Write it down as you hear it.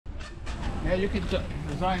Yeah, you can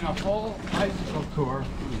design a whole bicycle tour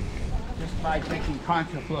just by taking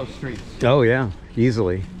contraflow streets. Oh yeah,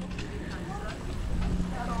 easily.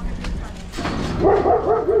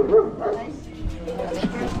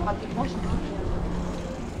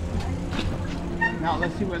 Now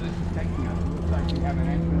let's see where this is taking us. Looks like we have an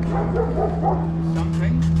entrance to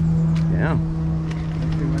something. Yeah.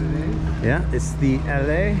 Let's see what it is. Yeah, it's the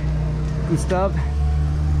Allée Gustave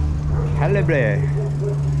Calibre.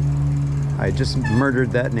 I just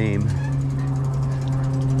murdered that name.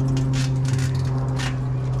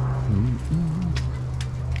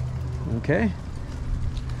 Okay.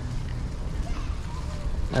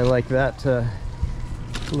 I like that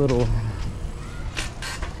little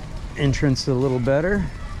entrance a little better.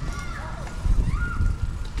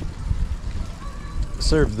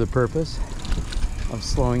 Serves the purpose of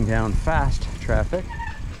slowing down fast traffic.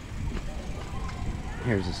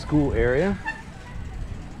 Here's a school area.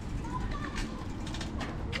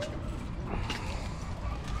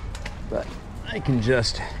 But I can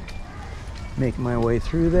just make my way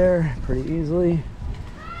through there pretty easily.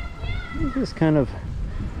 This kind of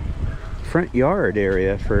front yard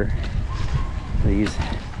area for these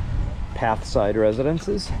pathside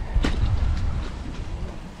residences.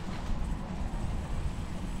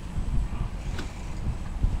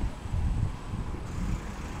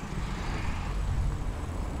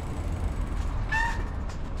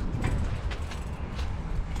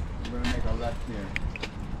 We're going to make a left here.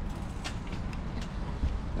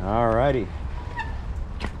 Alrighty.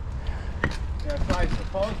 Yeah, so I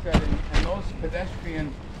suppose that in those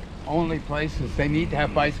pedestrian-only places, they need to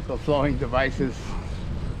have bicycle slowing devices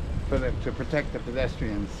to protect the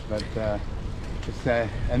pedestrians, but it's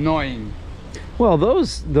annoying. Well,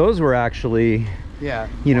 those were actually, yeah,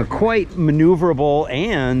 you know, quite maneuverable,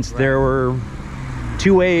 and right. There were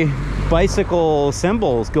two-way bicycle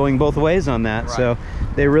symbols going both ways on that, right. So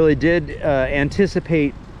they really did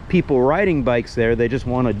anticipate people riding bikes there. They just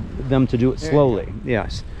wanted them to do it slowly.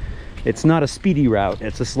 Yes, it's not a speedy route,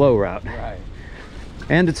 it's a slow route. Right.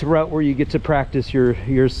 And it's a route where you get to practice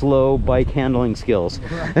your slow bike handling skills.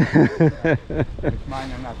 Right.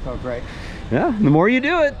 Mine are not so great. Yeah, the more you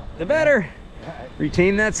do it, the better. Right.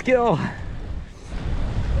 Retain that skill.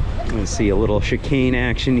 Let's see a little chicane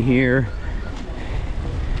action here.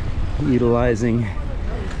 Utilizing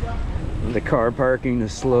the car parking to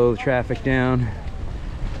slow traffic down.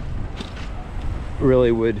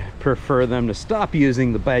 Really would prefer them to stop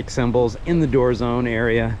using the bike symbols in the door zone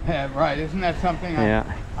area. Yeah, right. Isn't that something? Yeah.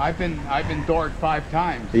 I've been doored 5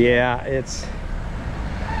 times. Yeah, it's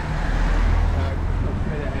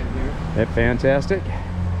fantastic.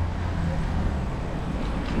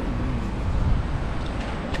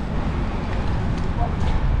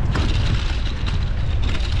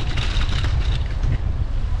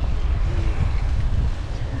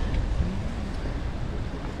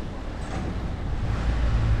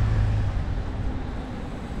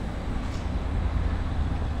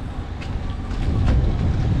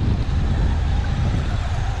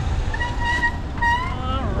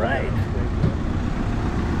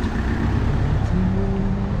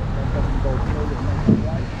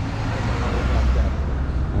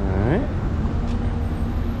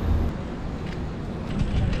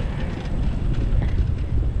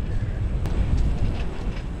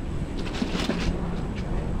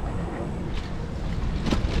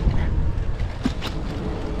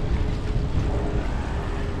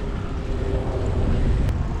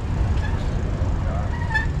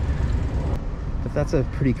 That's a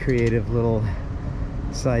pretty creative little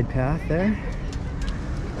side path there.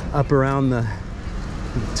 Up around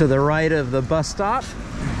to the right of the bus stop.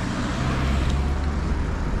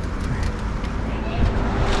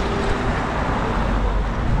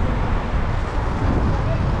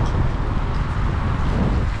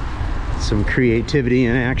 Some creativity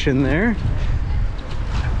in action there.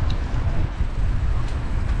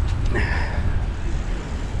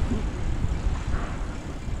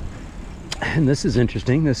 And this is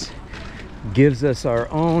interesting. This gives us our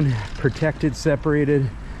own protected, separated,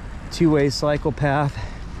 two-way cycle path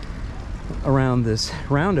around this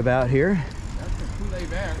roundabout here. That's a Coulee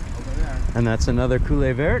Vert over there. And that's another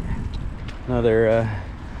Coulee Vert, another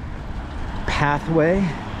pathway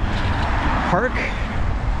park.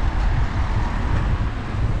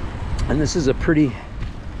 And this is a pretty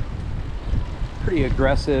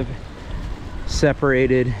aggressive,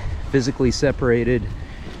 separated, physically separated,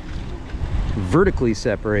 vertically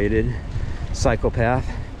separated cycle path,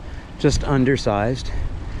 just undersized,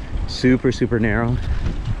 super narrow,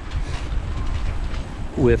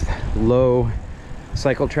 with low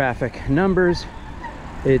cycle traffic numbers.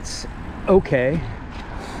 It's okay.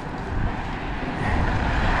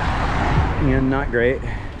 and not great.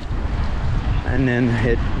 And then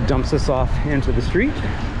it dumps us off into the street.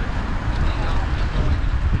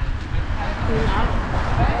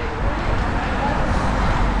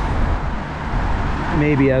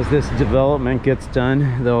 Maybe as this development gets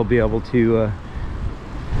done, they'll be able to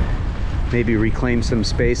maybe reclaim some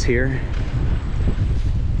space here.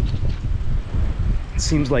 It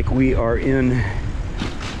seems like we are in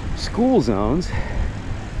school zones.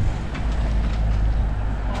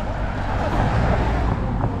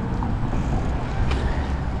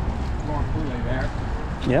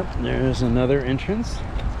 Yep, there's another entrance.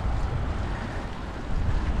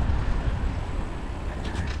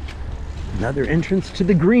 Another entrance to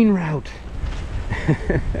the green route.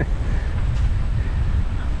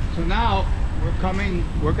 So now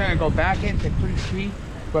we're gonna go back into Clichy,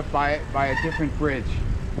 but by a different bridge.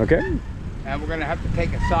 Okay. And we're gonna have to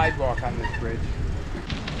take a sidewalk on this bridge.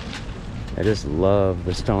 I just love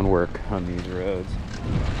the stonework on these roads.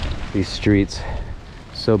 These streets,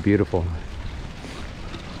 so beautiful.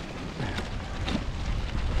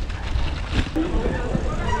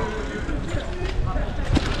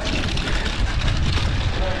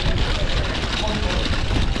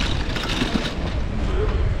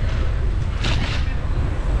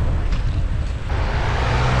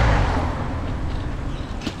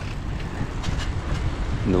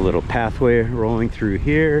 And the little pathway rolling through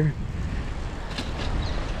here.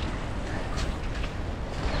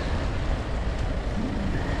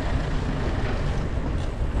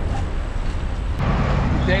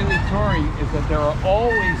 Daily touring is that there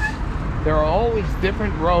are always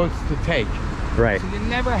different roads to take. Right. So you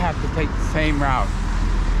never have to take the same route.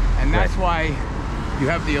 And that's why you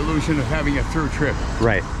have the illusion of having a through trip.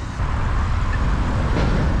 Right.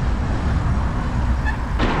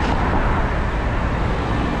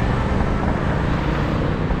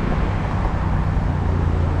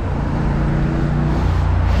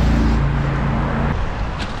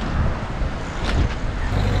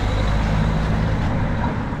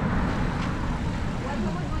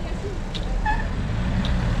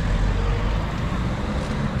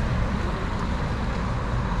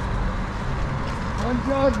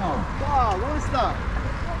 Buongiorno. Wow, what is that?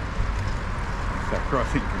 It's a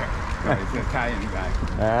crossing guy. He's an Italian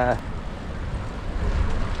guy.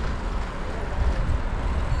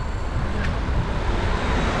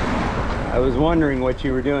 I was wondering what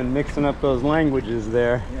you were doing, mixing up those languages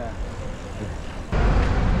there. Yeah.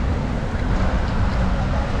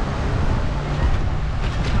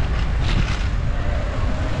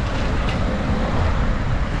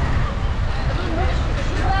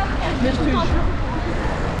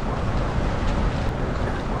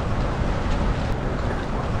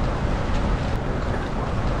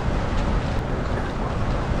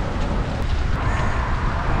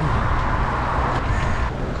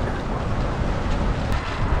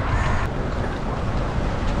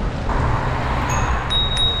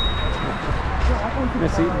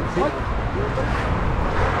 Merci.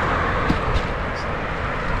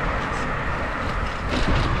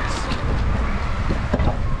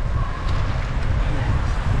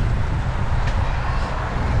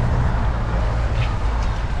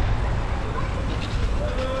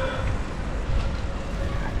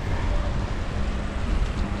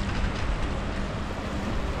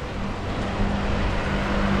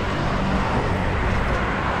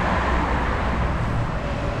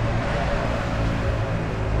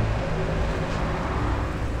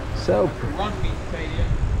 So, Rugby stadium.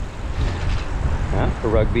 the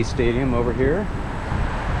rugby stadium over here.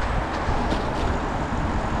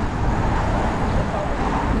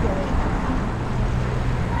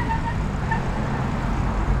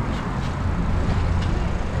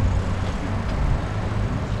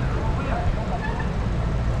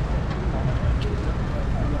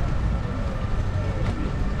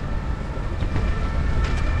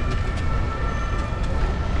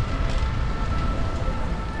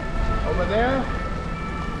 Over there,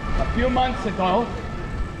 a few months ago,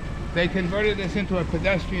 they converted this into a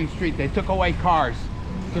pedestrian street. They took away cars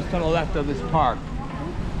just to the left of this park.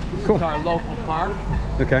 Cool. It's our local park,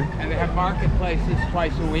 Okay. and they have marketplaces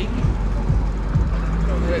twice a week.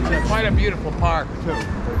 So it's quite a beautiful park, too.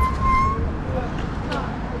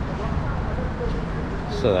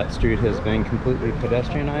 So that street has been completely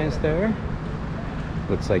pedestrianized there.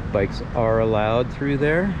 Looks like bikes are allowed through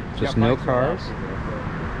there. Just Yeah, no bikes are allowed cars. through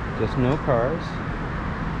there. Just no cars.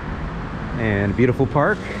 And beautiful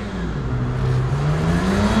park.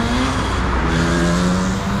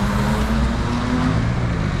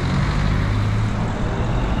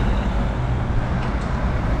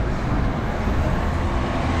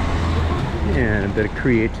 And a bit of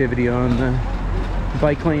creativity on the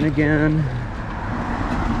bike lane again.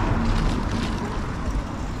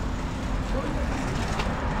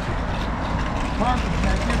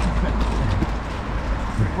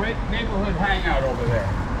 out over there.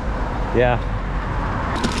 Yeah.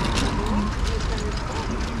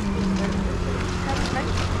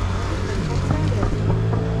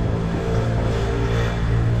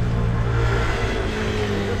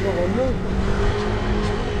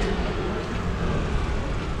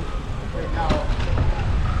 Now,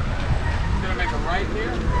 I'm gonna make a right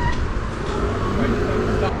here.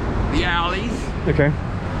 The alleys, Okay.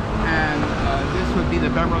 and this would be the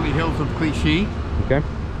Beverly Hills of Clichy. Okay.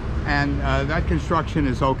 And that construction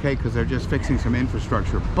is okay because they're just fixing some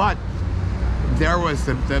infrastructure. But there was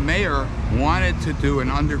the mayor wanted to do an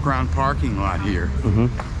underground parking lot here,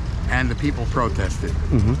 and the people protested.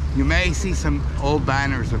 You may see some old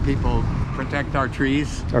banners of people protect our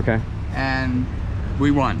trees, Okay. and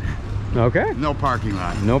we won. Okay. No parking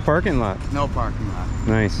lot. No parking lot. No parking lot.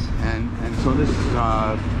 Nice. And so this is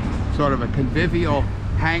sort of a convivial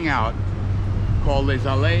hangout called Les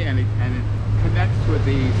Allées, and it connects with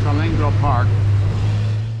the Salengro Park.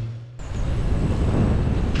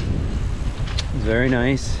 Very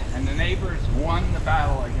nice. And the neighbors won the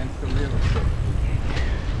battle against the real estate,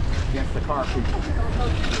 against the car people.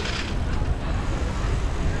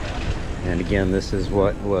 And again, this is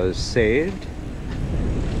what was saved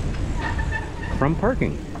from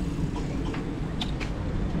parking.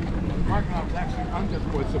 The parking lot was actually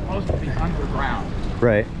was supposed to be underground,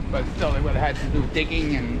 Right. but still they would have had to do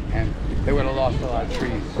digging, and they would have lost a lot of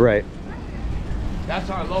trees. Right. That's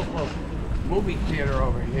our local movie theater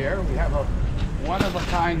over here. We have a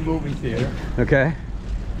one-of-a-kind movie theater. Okay.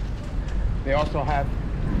 They also have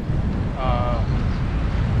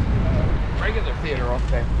regular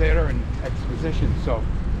theater and exposition. So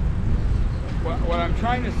what I'm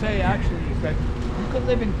trying to say actually is that you could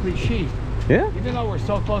live in Clichy, Yeah. even though we're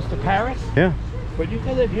so close to Paris, Yeah. but you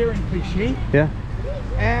could live here in Clichy, Yeah.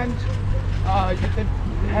 and you could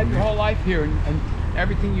have your whole life here, and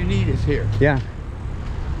everything you need is here. Yeah.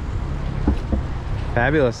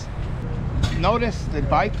 Fabulous. Notice the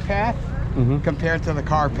bike path compared to the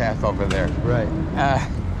car path over there. Right.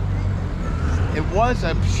 It was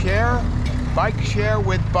a bike share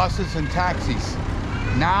with buses and taxis.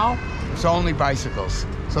 Now it's only bicycles.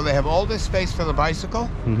 So they have all this space for the bicycle,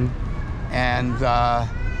 and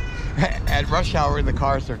at rush hour the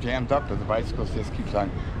cars are jammed up, but the bicycles just keeps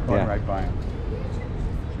on going right by them.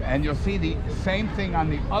 And you'll see the same thing on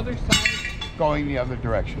the other side going the other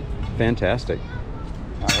direction. Fantastic.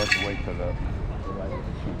 I have to wait for the light.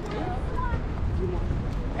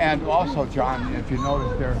 And also, John, if you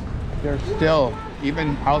notice, there's still,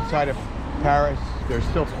 even outside of Paris, there's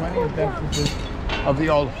still plenty of vestiges of the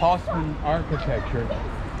old Haussmann architecture.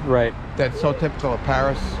 Right. That's so typical of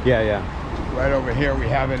Paris. Yeah, yeah. Right over here, we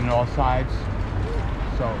have it on all sides.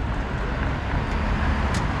 So.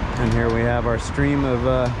 And here we have our stream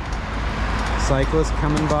of cyclists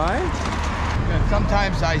coming by. And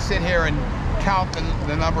sometimes I sit here and count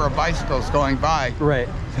the number of bicycles going by. Right.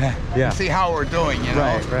 Yeah. See how we're doing, you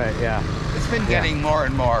know. Right, yeah. It's been getting more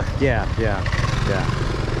and more. Yeah.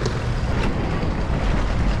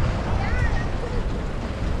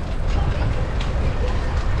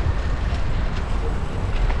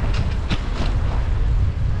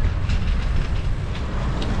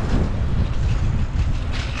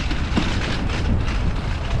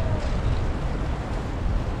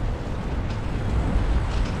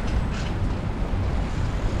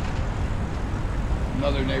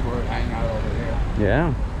 Another neighborhood hangout over here.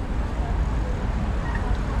 Yeah.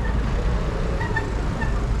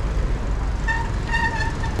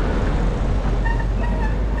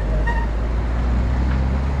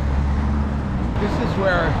 This is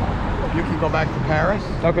where you can go back to Paris.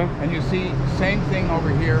 Okay. And you see same thing over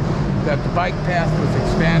here, that the bike path was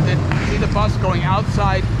expanded. See the bus going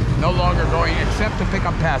outside, no longer going except to pick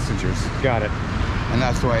up passengers. Got it. And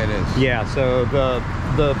that's the way it is. Yeah, so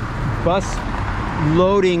the bus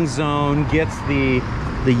loading zone gets the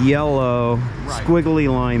yellow squiggly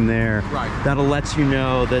line there. Right. That'll let you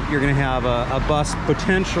know that you're going to have a bus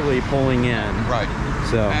potentially pulling in. Right.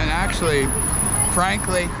 So. And actually,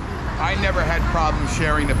 frankly, I never had problems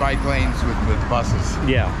sharing the bike lanes with buses.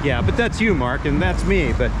 Yeah, but that's you, Mark, and that's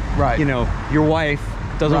me. But you know, your wife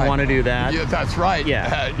doesn't want to do that. Yeah, that's right.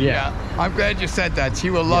 Yeah. I'm glad you said that.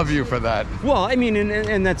 She will love you for that. Well, I mean,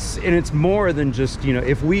 and it's more than just, you know,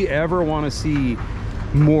 if we ever want to see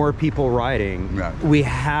more people riding, we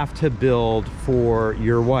have to build for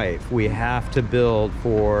your wife. We have to build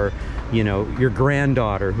for, you know, your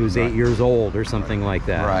granddaughter who's 8 years old or something like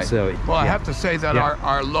that. Right. So, well, I have to say that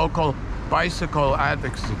our local bicycle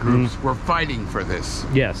advocacy groups were fighting for this.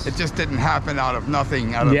 Yes. It just didn't happen out of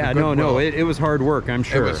nothing. Out of no, it was hard work, I'm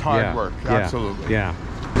sure. It was hard work, absolutely. Yeah.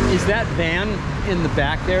 Is that van in the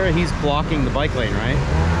back there? He's blocking the bike lane, right?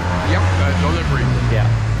 Yep, delivery. Yeah.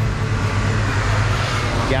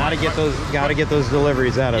 Gotta get those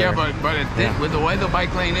deliveries out of there. Yeah, but with the way the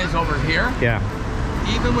bike lane is over here, yeah,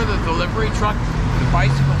 even with a delivery truck, the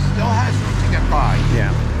bicycle still has room to get by.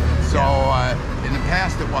 Yeah. So in the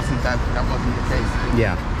past, that wasn't the case.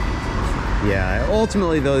 Yeah. Yeah.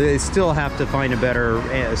 Ultimately, though, they still have to find a better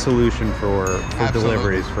solution for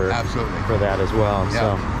deliveries for that as well.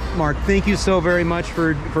 Yeah. So, Mark, thank you so very much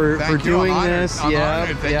for doing this. I'm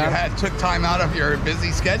honored that you took time out of your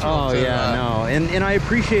busy schedule. Oh no, and I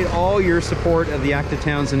appreciate all your support of the Active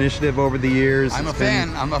Towns Initiative over the years. I'm a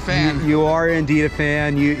fan. You are indeed a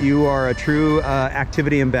fan. You are a true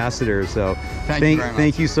activity ambassador. So thank you very much.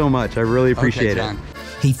 Thank you so much. I really appreciate it.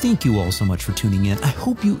 Hey, thank you all so much for tuning in. I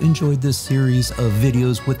hope you enjoyed this series of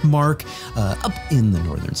videos with Mark up in the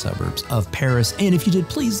northern suburbs of Paris. And if you did,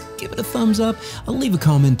 please give it a thumbs up. Leave a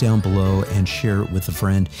comment down below and share it with a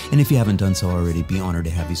friend. And if you haven't done so already, be honored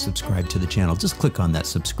to have you subscribe to the channel. Just click on that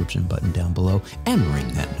subscription button down below and ring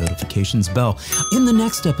that notifications bell. In the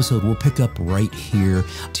next episode, we'll pick up right here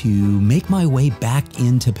to make my way back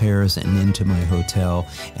into Paris and into my hotel.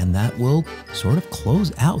 And that will sort of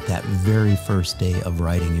close out that very first day of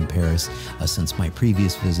riding in Paris since my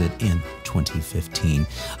previous visit in 2015.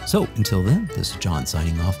 So until then, this is John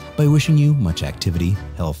signing off by wishing you much activity,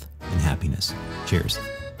 health, and happiness. Cheers.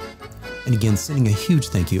 And again, sending a huge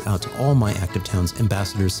thank you out to all my Active Towns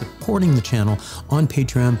ambassadors supporting the channel on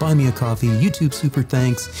Patreon, Buy Me a Coffee, YouTube Super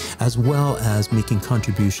Thanks, as well as making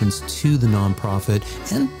contributions to the nonprofit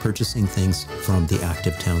and purchasing things from the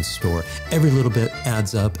Active Towns store. Every little bit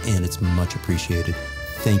adds up and it's much appreciated.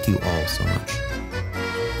 Thank you all so much.